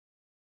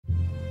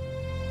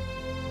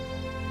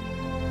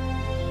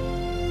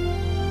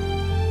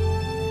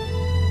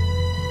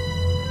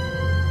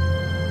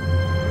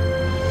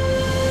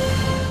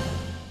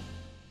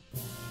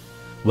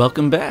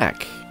Welcome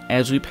back!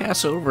 As we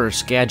pass over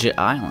Skagit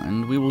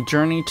Island, we will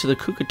journey to the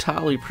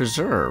Kukutali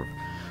Preserve,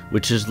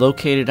 which is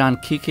located on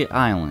Kikit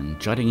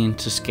Island, jutting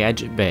into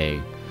Skagit Bay,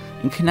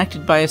 and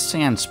connected by a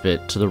sand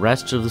spit to the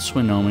rest of the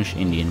Swinomish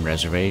Indian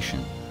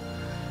Reservation.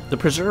 The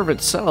preserve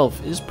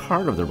itself is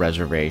part of the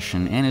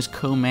reservation and is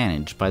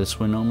co-managed by the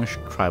Swinomish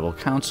Tribal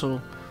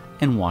Council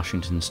and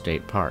Washington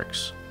State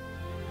Parks.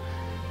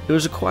 It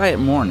was a quiet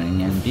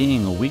morning, and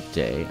being a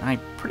weekday, I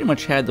pretty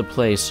much had the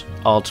place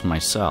all to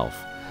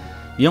myself.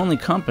 The only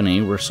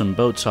company were some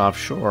boats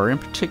offshore, in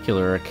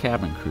particular a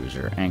cabin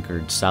cruiser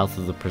anchored south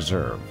of the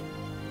preserve.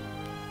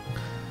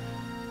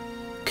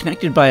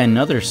 Connected by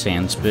another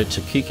sand spit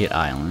to Kikit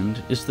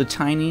Island is the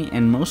tiny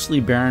and mostly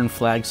barren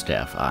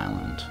Flagstaff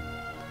Island.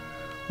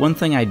 One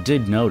thing I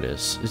did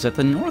notice is that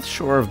the north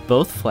shore of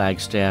both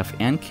Flagstaff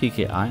and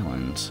Kikit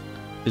Islands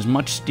is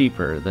much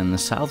steeper than the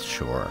south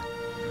shore,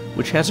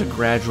 which has a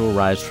gradual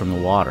rise from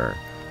the water,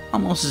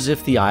 almost as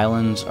if the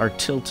islands are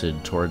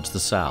tilted towards the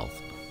south.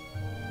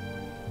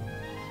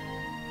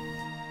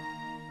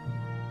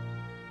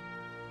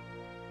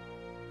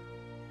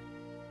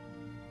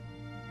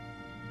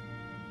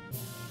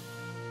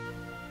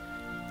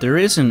 There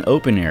is an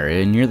open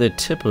area near the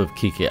tip of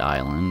Kikit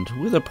Island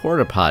with a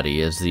porta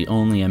potty as the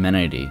only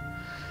amenity,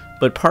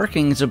 but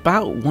parking is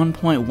about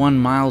 1.1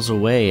 miles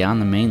away on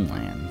the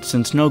mainland,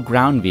 since no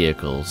ground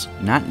vehicles,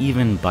 not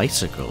even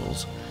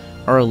bicycles,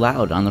 are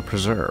allowed on the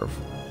preserve.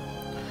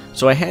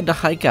 So I had to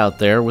hike out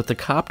there with the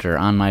copter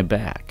on my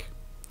back.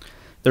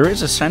 There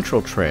is a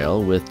central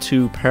trail with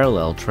two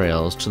parallel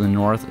trails to the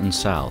north and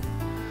south.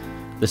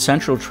 The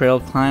central trail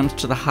climbs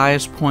to the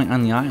highest point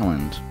on the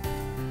island.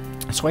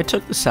 So I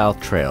took the south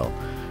trail,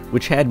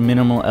 which had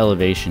minimal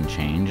elevation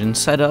change, and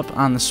set up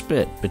on the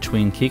spit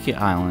between Kikit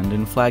Island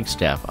and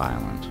Flagstaff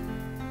Island.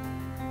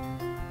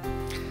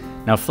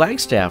 Now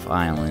Flagstaff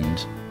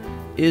Island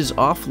is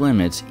off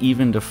limits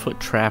even to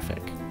foot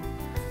traffic.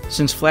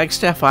 Since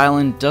Flagstaff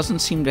Island doesn't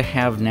seem to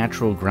have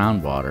natural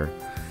groundwater,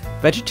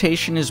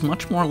 vegetation is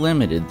much more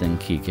limited than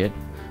Kikit,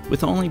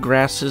 with only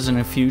grasses and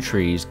a few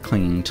trees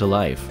clinging to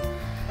life.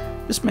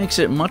 This makes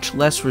it much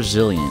less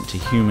resilient to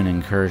human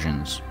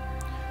incursions.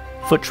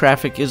 Foot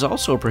traffic is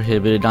also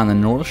prohibited on the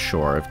north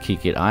shore of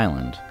Kikit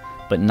Island,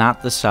 but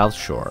not the south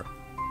shore.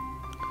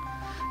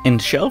 And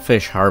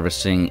shellfish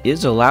harvesting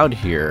is allowed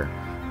here,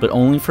 but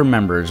only for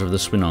members of the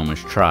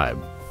Swinomish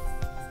tribe.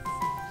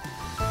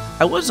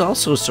 I was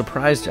also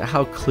surprised at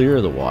how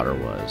clear the water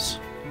was.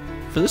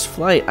 For this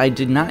flight, I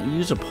did not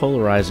use a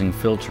polarizing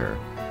filter,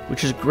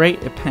 which is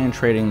great at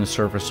penetrating the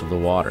surface of the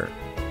water.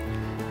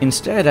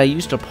 Instead, I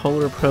used a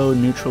Polar Pro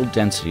neutral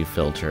density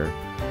filter,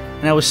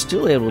 and I was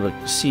still able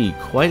to see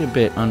quite a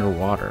bit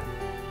underwater.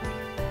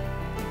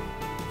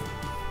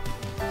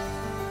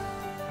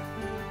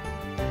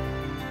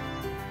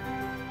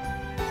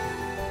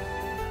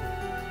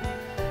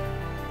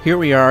 Here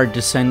we are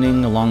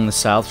descending along the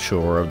south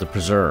shore of the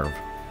preserve.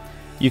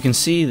 You can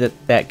see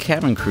that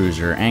cabin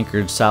cruiser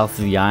anchored south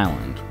of the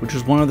island, which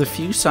was one of the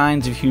few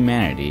signs of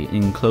humanity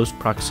in close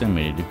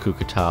proximity to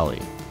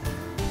Kukutali.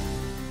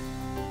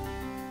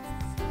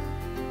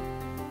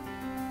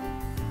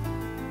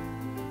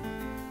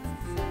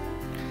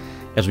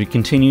 As we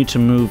continue to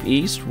move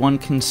east, one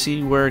can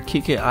see where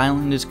Kikit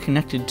Island is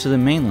connected to the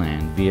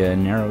mainland via a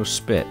narrow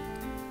spit.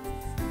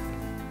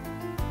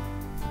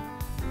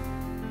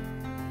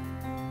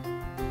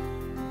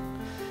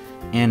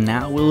 And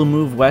now we'll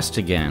move west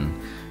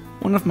again.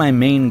 One of my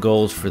main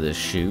goals for this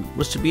shoot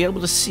was to be able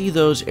to see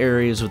those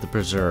areas of the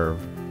preserve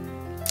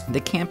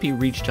that can't be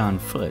reached on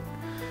foot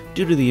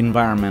due to the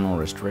environmental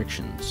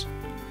restrictions.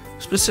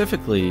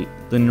 Specifically,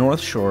 the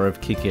north shore of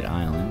Kikit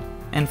Island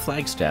and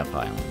Flagstaff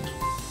Island.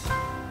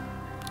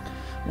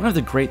 One of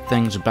the great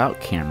things about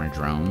camera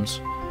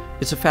drones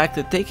is the fact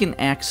that they can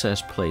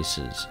access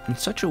places in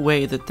such a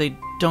way that they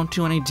don't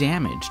do any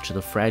damage to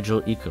the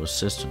fragile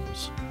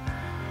ecosystems.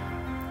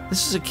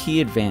 This is a key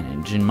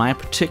advantage in my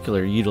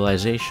particular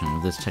utilization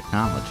of this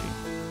technology.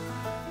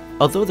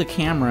 Although the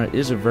camera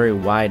is a very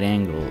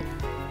wide-angle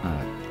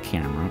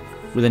camera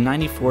with a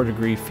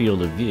 94-degree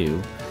field of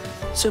view,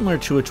 similar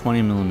to a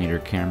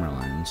 20mm camera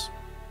lens,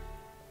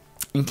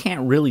 and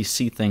can't really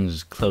see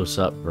things close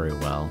up very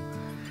well,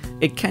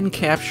 it can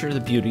capture the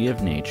beauty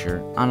of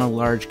nature on a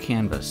large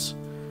canvas.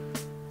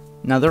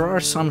 Now there are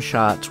some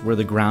shots where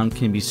the ground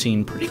can be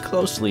seen pretty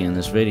closely in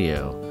this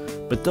video,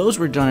 but those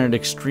were done at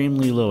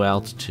extremely low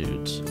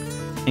altitudes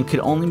and could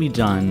only be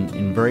done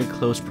in very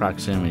close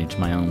proximity to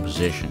my own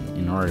position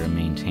in order to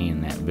maintain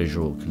that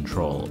visual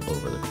control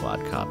over the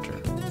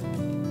quadcopter.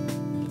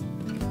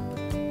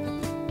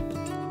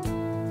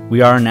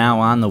 We are now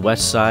on the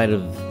west side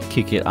of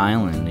Kikit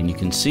Island, and you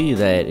can see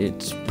that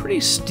it's pretty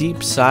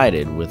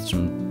steep-sided with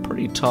some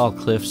pretty tall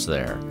cliffs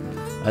there.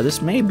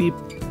 This may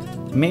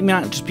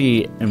not just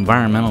be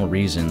environmental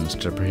reasons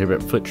to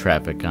prohibit foot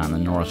traffic on the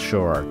north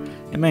shore,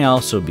 it may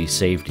also be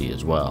safety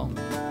as well.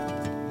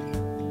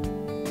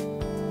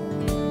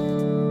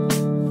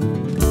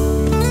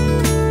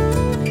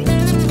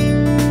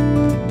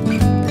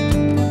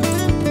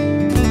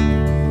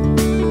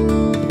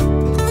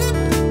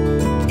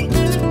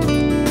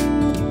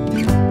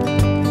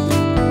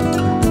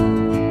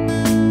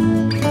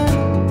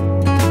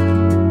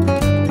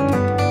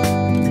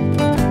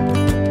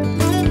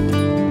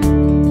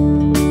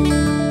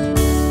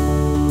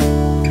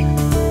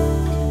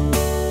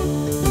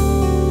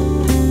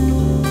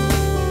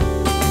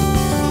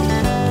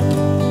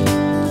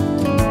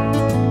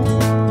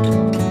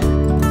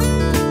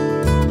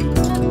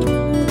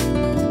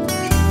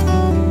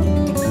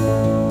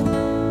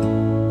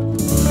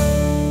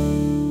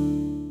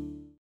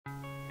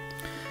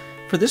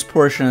 For this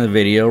portion of the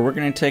video, we're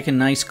going to take a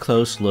nice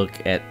close look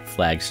at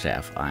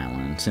Flagstaff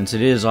Island. Since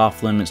it is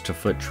off limits to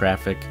foot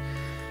traffic,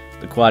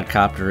 the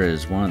quadcopter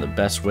is one of the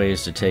best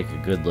ways to take a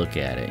good look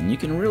at it. And you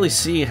can really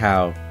see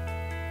how,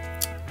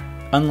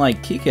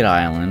 unlike Kukutali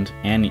Island,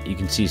 and you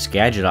can see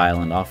Skagit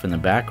Island off in the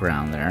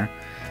background there,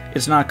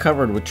 it's not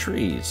covered with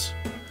trees.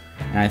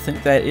 And I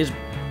think that is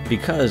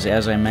because,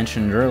 as I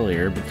mentioned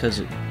earlier, because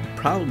it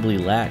probably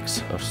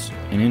lacks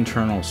an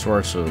internal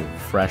source of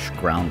fresh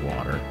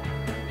groundwater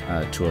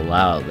to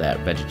allow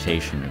that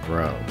vegetation to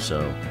grow.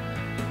 So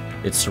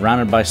it's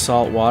surrounded by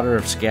salt water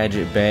of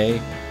Skagit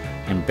Bay,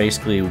 and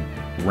basically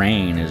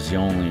rain is the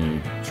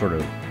only sort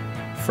of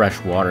fresh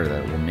water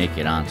that will make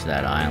it onto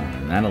that island.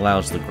 And that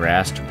allows the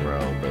grass to grow,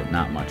 but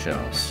not much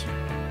else.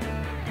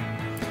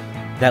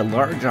 That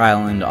large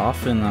island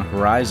off in the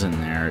horizon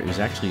there is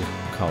actually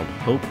called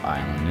Hope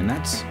Island, and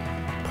that's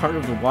part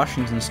of the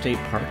Washington State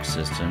Park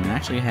system, and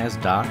actually has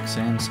docks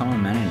and some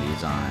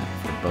amenities on it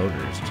for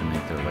boaters to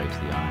make their way to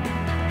the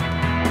island.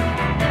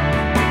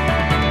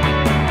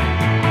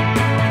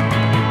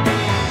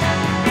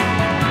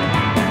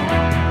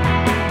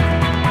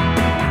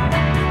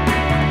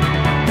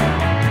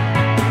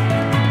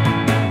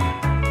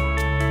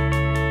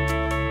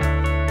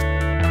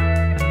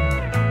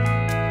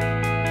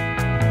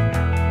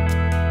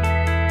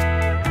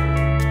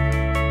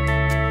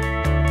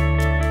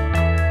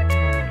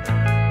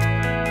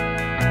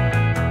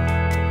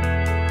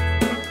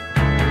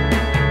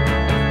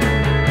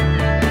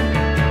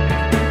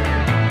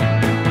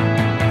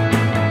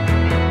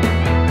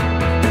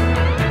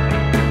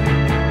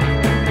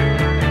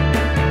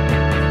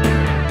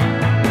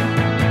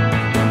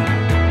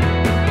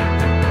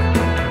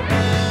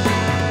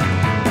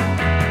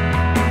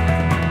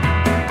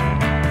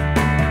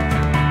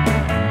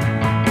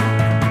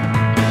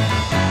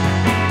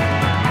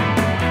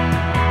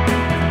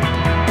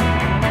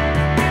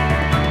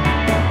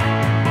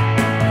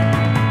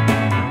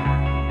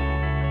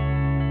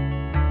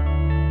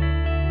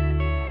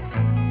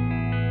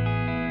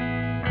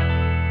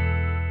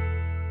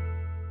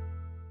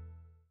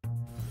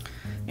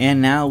 And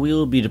now we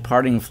will be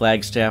departing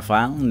Flagstaff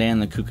Island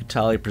and the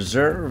Kukutali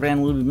Preserve,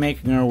 and we'll be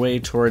making our way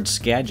towards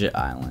Skagit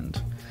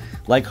Island.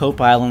 Like Hope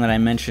Island that I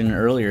mentioned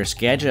earlier,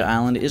 Skagit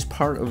Island is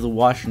part of the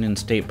Washington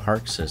State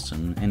Park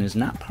system and is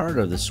not part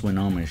of the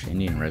Swinomish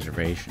Indian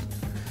Reservation.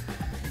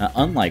 Now,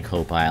 unlike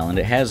Hope Island,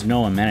 it has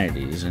no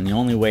amenities, and the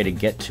only way to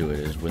get to it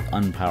is with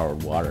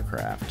unpowered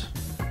watercraft.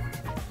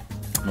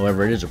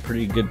 However, it is a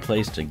pretty good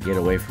place to get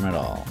away from it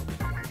all.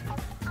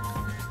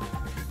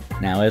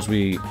 Now, as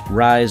we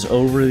rise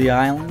over the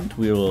island,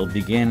 we will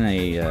begin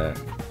a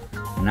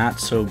not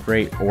so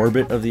great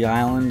orbit of the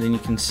island, and you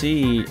can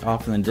see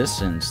off in the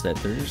distance that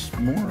there's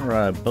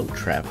more boat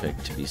traffic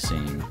to be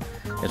seen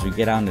as we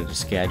get out into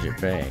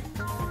Skagit Bay.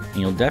 And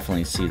you'll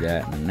definitely see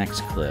that in the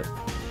next clip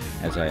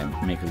as I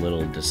make a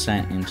little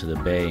descent into the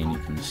bay, and you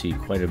can see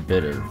quite a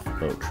bit of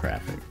boat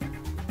traffic.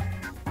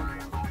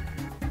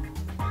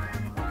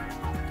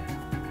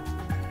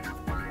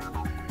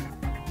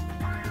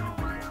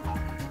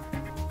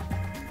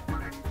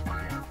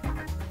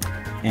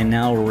 And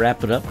now we'll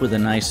wrap it up with a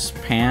nice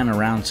pan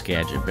around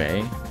Skagit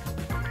Bay.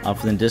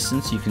 Off in the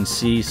distance you can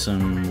see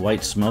some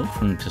white smoke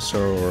from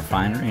Tesoro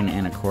Refinery in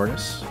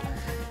Anacortes.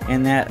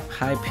 And that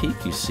high peak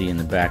you see in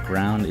the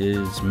background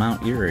is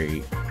Mount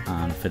Erie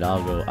on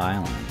Fidalgo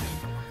Island,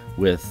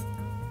 with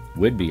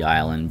Whidbey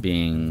Island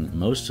being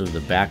most of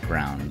the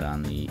background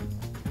on the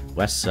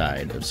west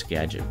side of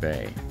Skagit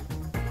Bay.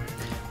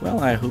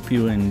 Well, I hope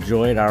you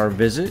enjoyed our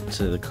visit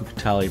to the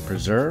Kukutali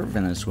Preserve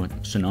and the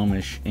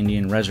Swinomish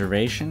Indian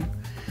Reservation.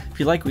 If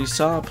you like what you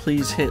saw,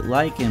 please hit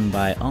like and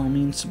by all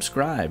means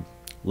subscribe.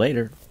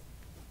 Later.